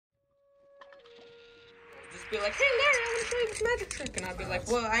be like, "Hey Larry, I want to show you this magic trick," and I'd be like,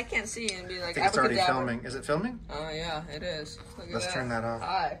 "Well, I can't see," and be like, I think it's already "Abracadabra." filming. Is it filming? Oh yeah, it is. Look at Let's that. turn that off.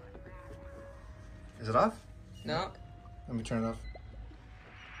 Hi. Is it off? No. Let me turn it off.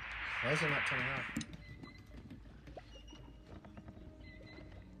 Why is it not turning off?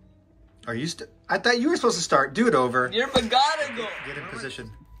 Are you I thought you were supposed to start. Do it over. You're McGonagall. Get in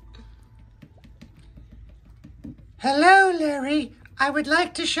position. Hello, Larry. I would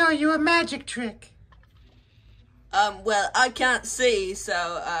like to show you a magic trick. Well, I can't see,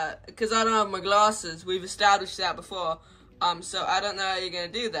 so, because I don't have my glasses. We've established that before. So I don't know how you're gonna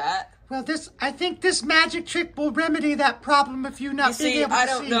do that. Well, I think this magic trick will remedy that problem of you not being able to see. I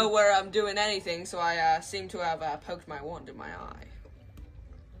don't know where I'm doing anything, so I, seem to have, poked my wand in my eye.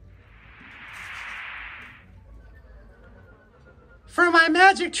 For my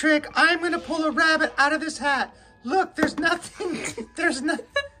magic trick, I'm going to pull a rabbit out of this hat. Look, there's nothing.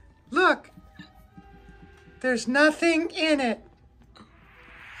 Look. There's nothing in it.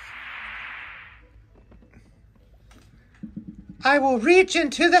 I will reach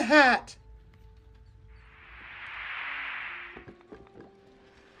into the hat.